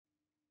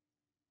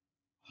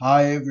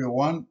Hi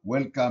everyone,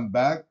 welcome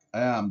back.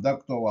 I am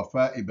Dr.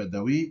 Wafaey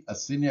Badawy, a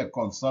senior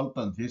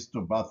consultant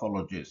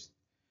histopathologist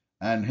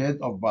and head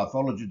of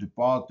pathology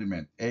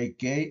department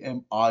AKMICHKSA.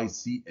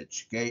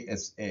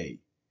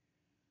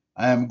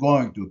 I am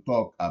going to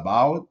talk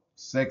about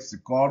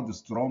sex-cord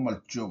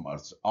stromal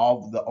tumors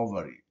of the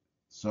ovary,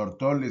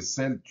 Sertoli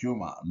cell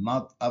tumor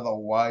not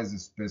otherwise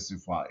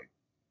specified.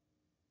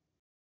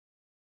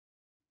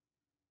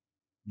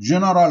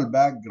 General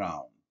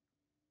background.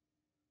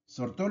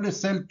 Sertoli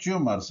cell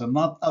tumors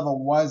not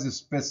otherwise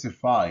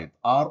specified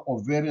are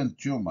ovarian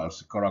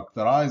tumors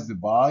characterized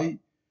by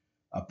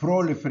a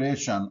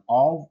proliferation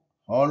of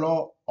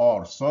hollow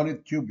or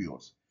solid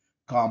tubules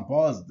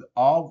composed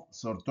of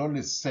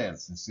Sertoli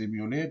cells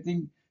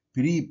simulating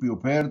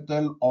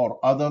prepubertal or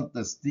adult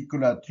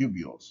testicular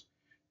tubules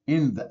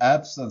in the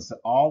absence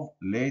of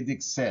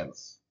Leydig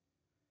cells.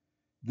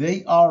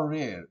 They are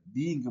rare,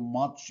 being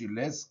much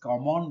less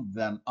common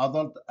than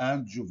adult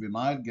and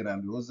juvenile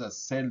granulosa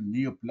cell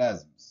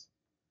neoplasms.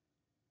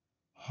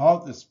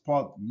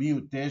 Hotspot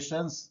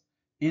mutations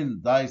in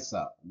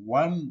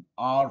DISA1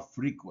 are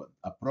frequent,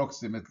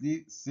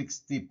 approximately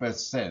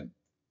 60%.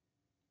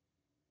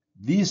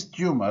 These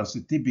tumors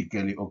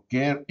typically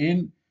occur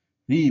in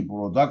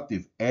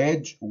reproductive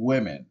age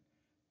women,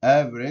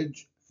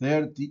 average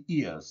 30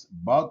 years,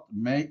 but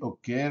may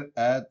occur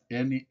at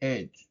any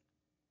age.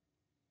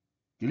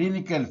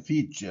 Clinical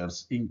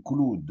features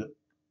include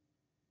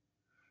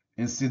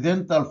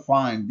incidental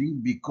finding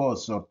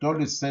because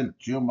Sertoli cell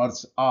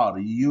tumors are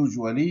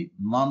usually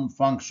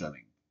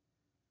non-functioning.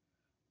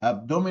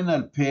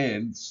 Abdominal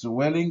pain,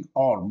 swelling,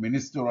 or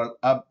menstrual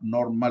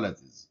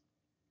abnormalities.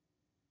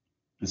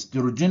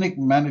 Estrogenic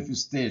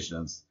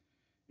manifestations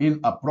in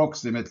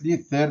approximately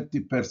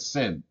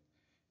 30%.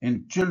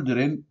 In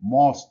children,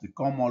 most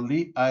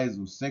commonly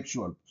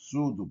isosexual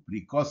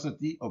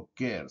pseudo-precocity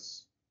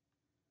occurs.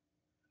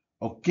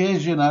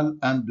 Occasional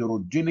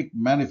androgenic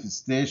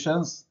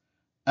manifestations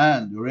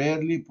and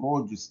rarely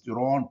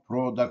progesterone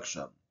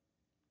production.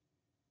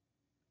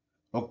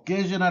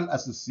 Occasional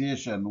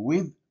association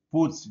with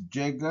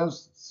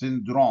Peutz-Jeghers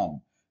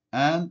syndrome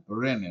and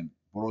renin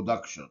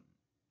production.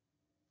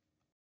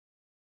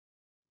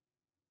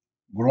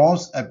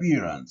 Gross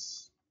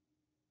appearance.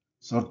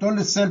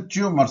 Sertoli cell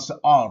tumors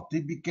are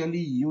typically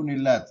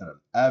unilateral,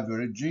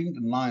 averaging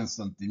 9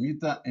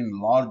 cm in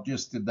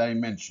largest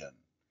dimension,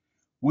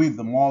 with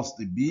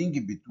most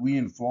being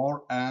between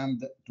 4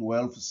 and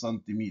 12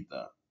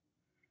 cm.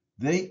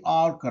 They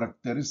are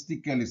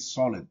characteristically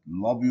solid,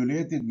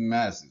 lobulated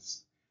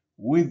masses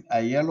with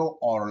a yellow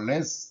or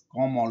less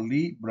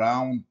commonly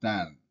brown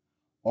tan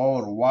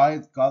or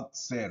white cut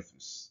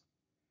surface.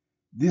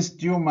 This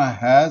tumor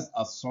has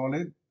a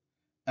solid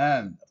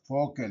and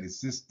focally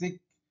cystic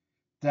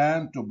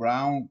tan to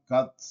brown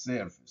cut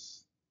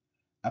surface.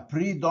 A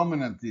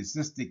predominantly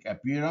cystic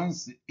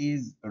appearance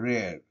is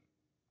rare.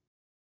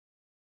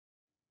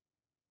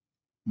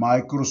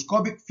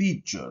 Microscopic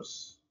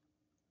features.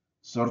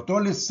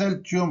 Sertoli cell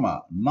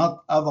tumor,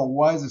 not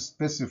otherwise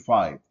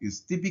specified,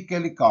 is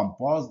typically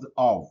composed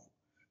of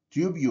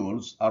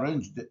tubules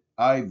arranged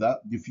either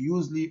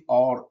diffusely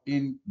or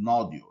in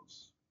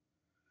nodules.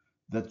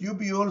 The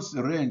tubules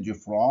range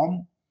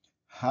from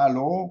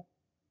hollow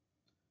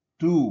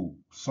to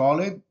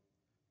solid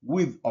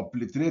with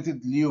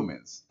obliterated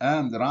lumens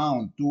and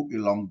round to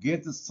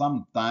elongated,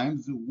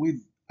 sometimes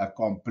with a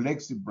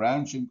complex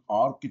branching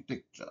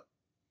architecture.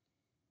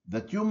 The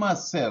tumor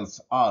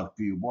cells are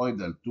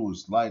cuboidal to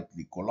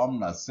slightly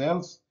columnar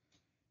cells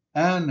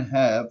and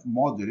have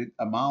moderate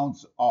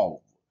amounts of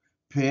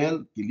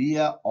pale,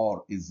 clear,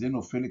 or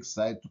eosinophilic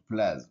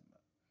cytoplasm.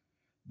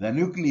 The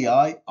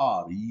nuclei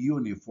are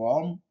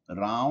uniform,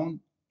 round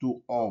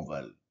to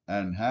oval,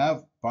 and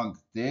have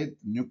punctate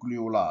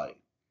nucleoli.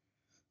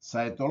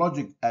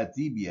 Cytologic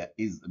atypia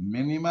is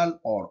minimal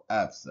or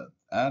absent,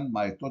 and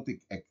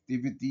mitotic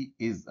activity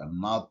is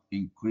not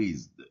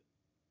increased.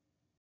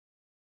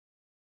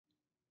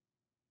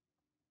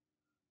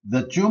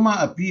 The tumor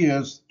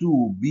appears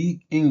to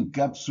be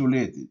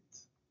encapsulated.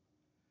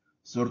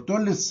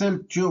 Sertoli cell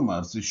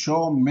tumors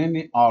show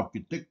many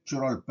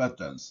architectural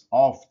patterns,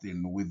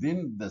 often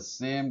within the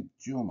same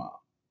tumor.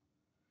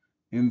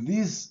 In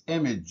these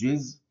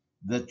images,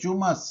 the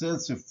tumor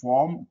cells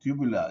form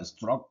tubular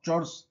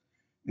structures,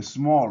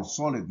 small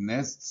solid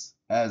nests,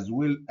 as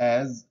well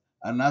as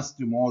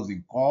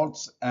anastomosing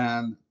cords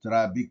and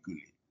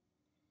trabeculae.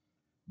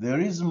 There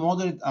is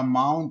moderate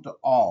amount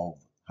of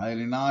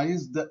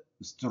hyalinized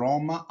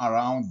stroma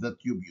around the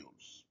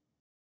tubules.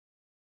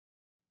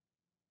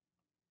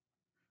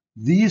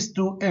 These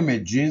two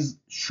images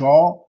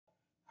show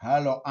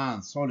hollow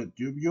and solid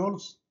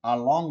tubules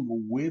along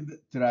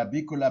with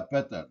trabecular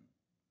pattern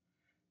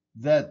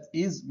that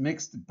is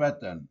mixed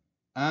pattern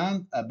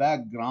and a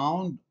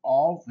background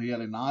of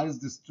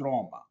hyalinized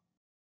stroma.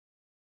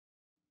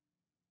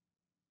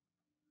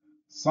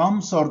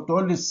 Some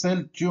Sertoli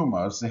cell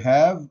tumors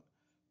have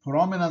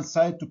prominent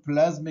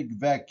cytoplasmic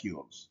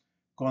vacuoles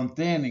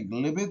containing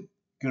lipid,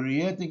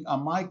 creating a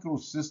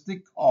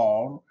microcystic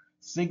or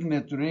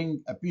signet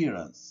ring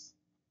appearance.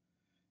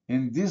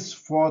 In this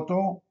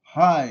photo,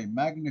 high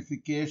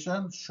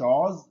magnification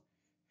shows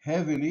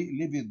heavily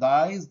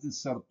lipidized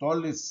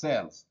Sertoli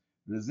cells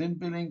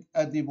resembling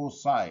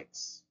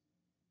adipocytes.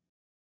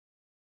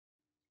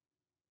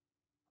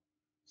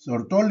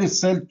 Sertoli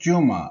cell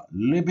tumor,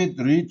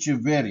 lipid-rich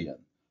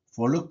variant,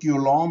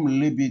 folliculum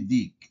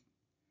lipidic.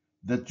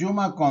 The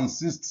tumor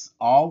consists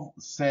of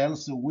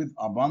cells with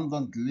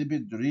abundant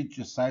lipid-rich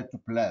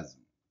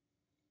cytoplasm.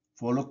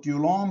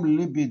 Folliculum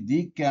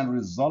lipidic can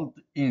result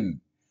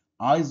in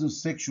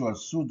isosexual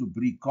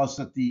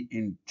pseudoprecocity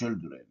in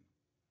children.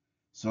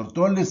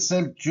 Sertoli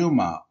cell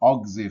tumor,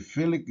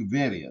 oxyphilic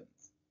variant.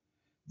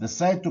 The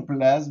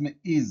cytoplasm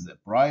is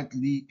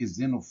brightly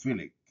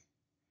eosinophilic.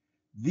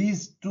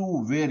 These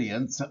two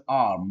variants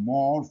are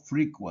more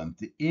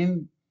frequent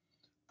in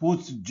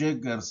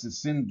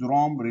Peutz-Jeghers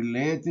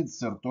syndrome-related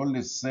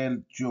Sertoli cell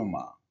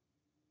tumor.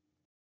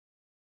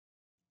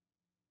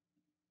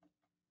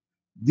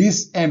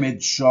 This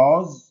image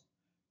shows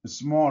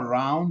small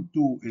round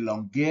to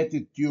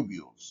elongated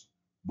tubules,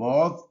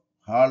 both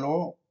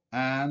hollow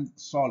and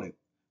solid,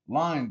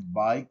 lined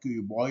by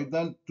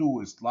cuboidal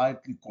to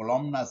slightly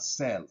columnar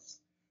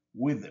cells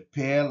with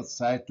pale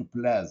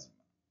cytoplasm.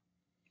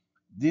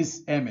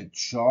 This image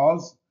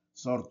shows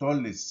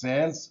Sertoli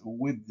cells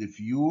with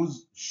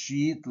diffuse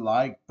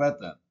sheet-like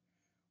pattern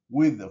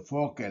with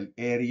focal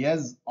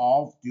areas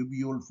of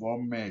tubule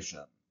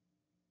formation.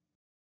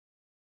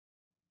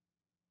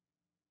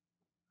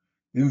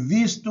 In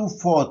these two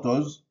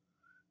photos,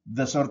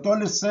 the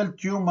Sertoli cell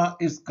tumor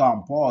is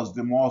composed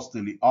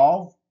mostly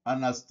of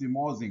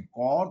anastomosing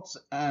cords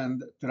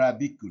and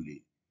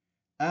trabeculae,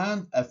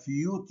 and a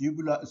few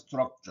tubular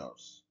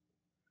structures.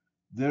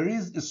 There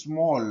is a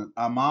small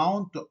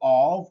amount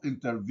of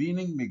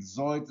intervening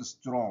myxoid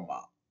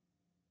stroma.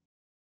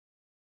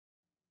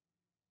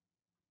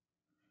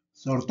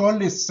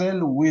 Sertoli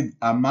cell with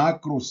a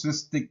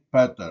macrocystic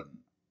pattern.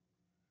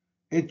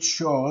 It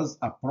shows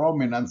a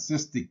prominent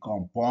cystic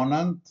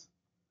component.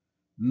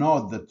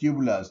 Note the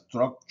tubular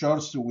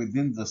structures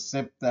within the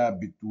septa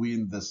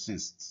between the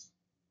cysts.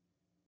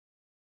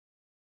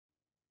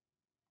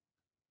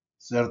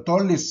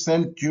 Sertoli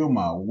cell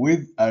tumor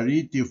with a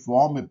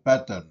retiform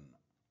pattern.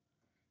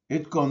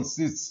 It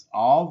consists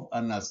of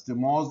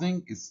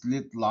anastomosing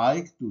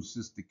slit-like to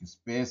cystic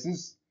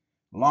spaces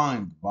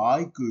lined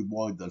by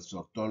cuboidal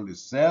Sertoli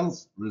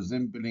cells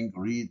resembling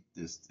reed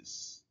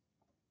testes.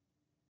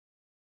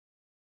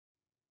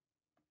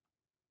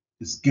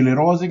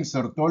 Sclerosing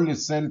Sertoli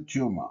cell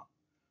tumor.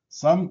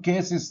 Some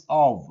cases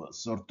of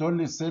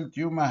Sertoli cell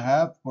tumor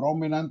have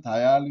prominent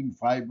hyaline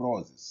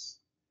fibrosis.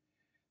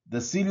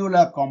 The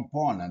cellular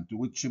component,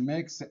 which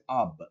makes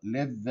up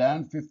less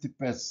than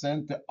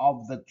 50%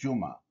 of the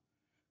tumor,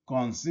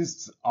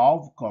 consists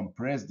of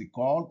compressed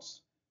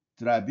cords,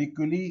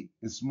 trabeculae,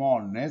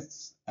 small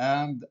nests,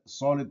 and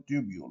solid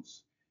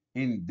tubules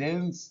in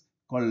dense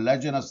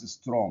collagenous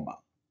stroma.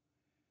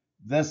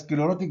 The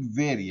sclerotic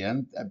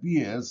variant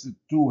appears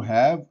to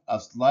have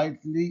a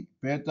slightly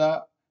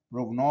better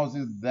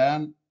prognosis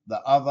than the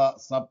other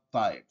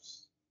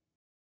subtypes.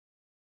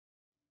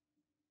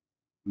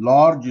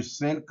 Large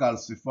cell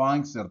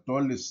calcifying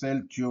Sertoli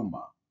cell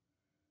tumor.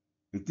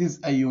 It is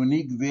a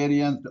unique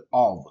variant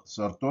of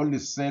Sertoli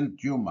cell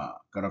tumor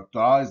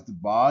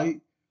characterized by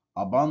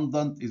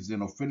abundant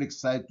eosinophilic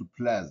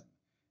cytoplasm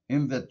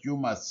in the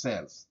tumor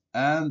cells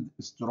and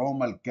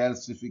stromal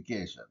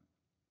calcification.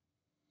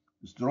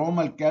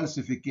 Stromal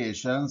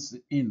calcifications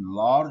in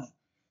large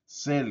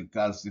cell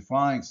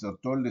calcifying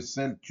Sertoli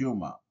cell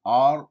tumor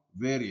are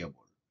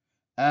variable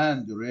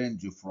and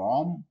range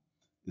from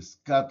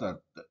scattered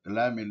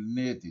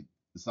laminated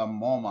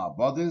samoma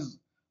bodies,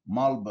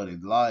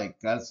 mulberry-like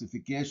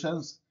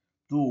calcifications,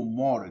 to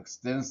more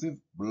extensive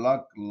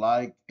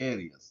block-like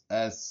areas,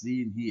 as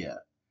seen here.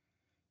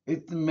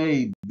 It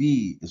may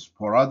be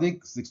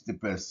sporadic,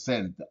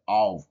 60%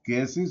 of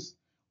cases,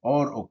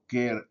 or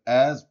occur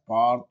as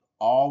part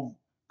of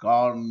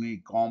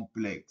Carney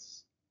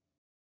complex.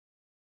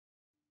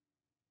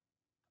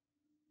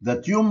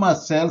 The tumor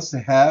cells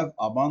have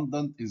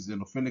abundant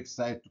eosinophilic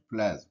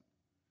cytoplasm.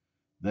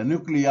 The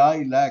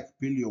nuclei lack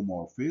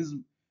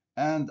pleomorphism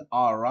and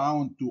are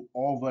round to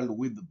oval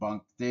with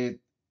punctate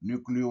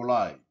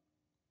nucleoli.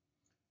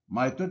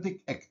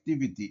 Mitotic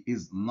activity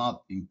is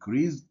not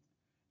increased.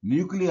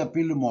 Nuclear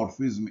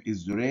pleomorphism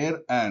is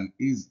rare and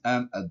is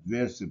an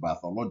adverse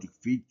pathologic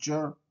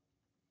feature.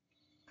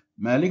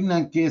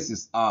 Malignant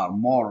cases are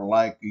more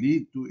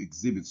likely to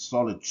exhibit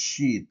solid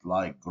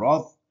sheet-like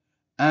growth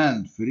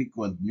and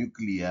frequent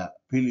nuclear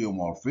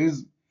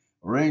pleomorphism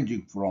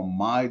ranging from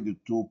mild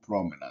to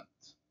prominent.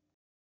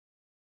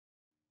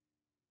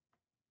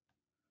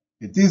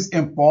 It is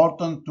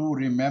important to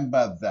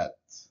remember that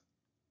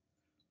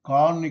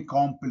Carney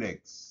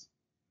complex.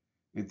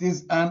 It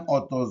is an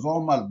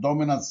autosomal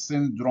dominant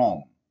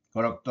syndrome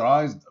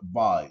characterized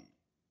by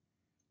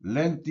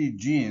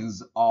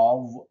lentigenes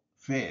of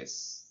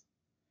face,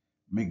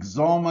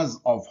 myxomas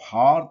of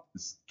heart,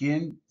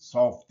 skin,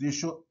 soft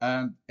tissue,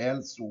 and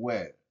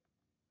elsewhere,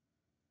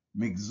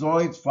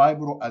 myxoid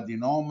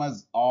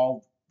fibroadenomas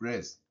of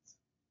breast,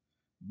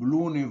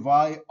 blue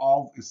nevi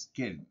of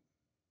skin,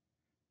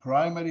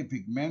 primary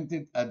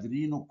pigmented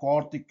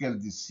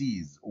adrenocortical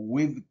disease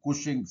with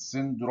Cushing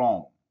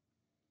syndrome,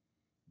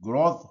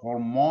 growth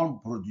hormone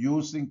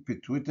producing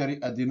pituitary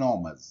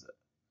adenomas,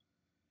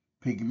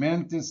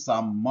 pigmented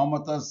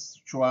sammomatous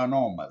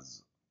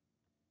schwannomas.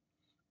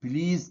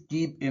 Please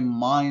keep in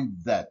mind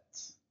that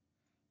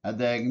a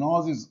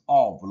diagnosis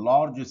of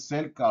large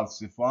cell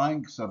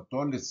calcifying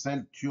Sertoli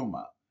cell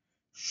tumor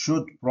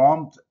should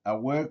prompt a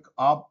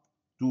workup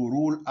to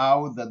rule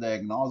out the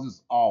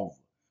diagnosis of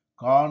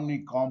Carney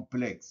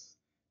complex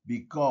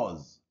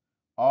because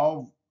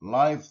of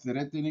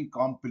life-threatening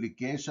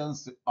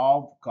complications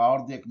of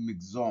cardiac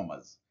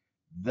myxomas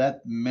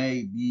that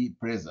may be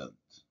present.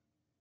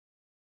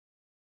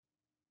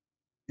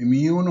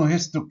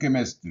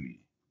 Immunohistochemistry.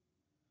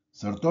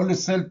 Sertoli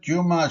cell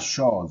tumor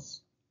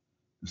shows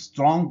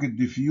strong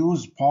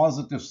diffuse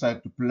positive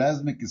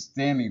cytoplasmic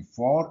staining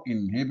for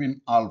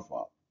inhibin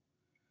alpha,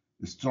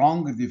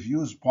 strong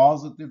diffuse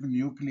positive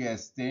nuclear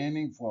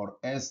staining for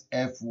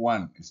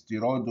SF1,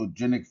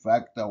 steroidogenic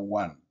factor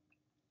 1,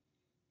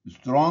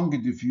 strong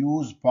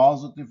diffuse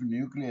positive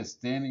nuclear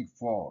staining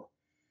for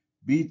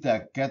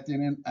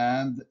beta-catenin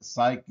and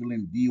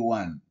cyclin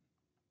D1,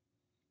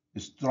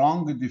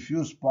 strong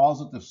diffuse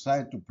positive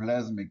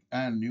cytoplasmic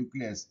and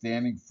nuclear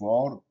staining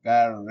for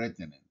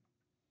carotinin,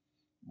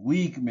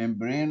 weak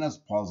membranous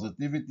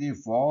positivity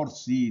for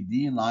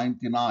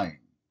CD99,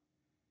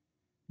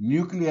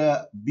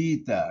 nuclear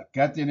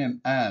beta-catenin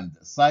and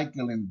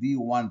cyclin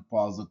D1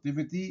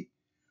 positivity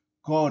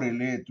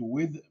correlate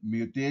with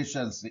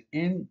mutations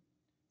in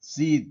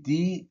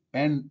CTNNB1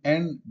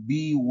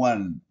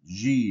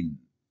 gene.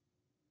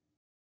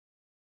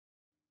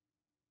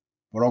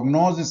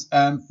 Prognosis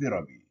and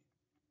therapy.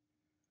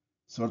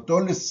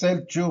 Sertoli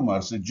cell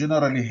tumors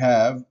generally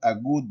have a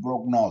good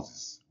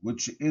prognosis,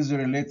 which is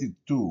related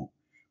to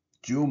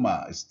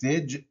tumor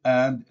stage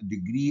and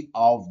degree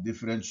of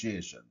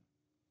differentiation.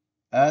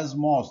 As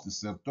most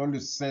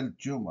Sertoli cell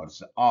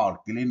tumors are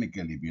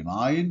clinically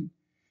benign,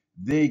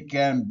 they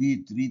can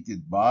be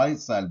treated by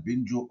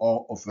salpingo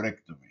or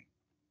oophorectomy.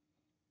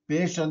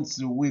 Patients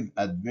with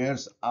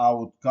adverse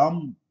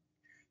outcome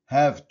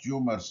have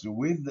tumors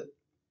with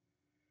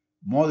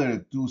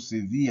moderate to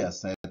severe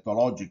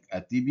cytologic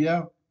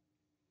atypia,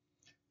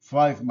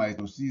 5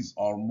 mitosis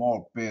or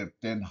more per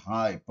 10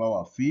 high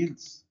power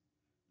fields,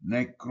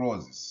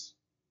 necrosis.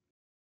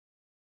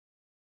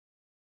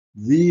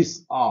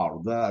 These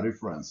are the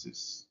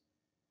references.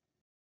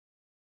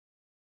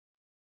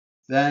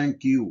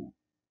 Thank you.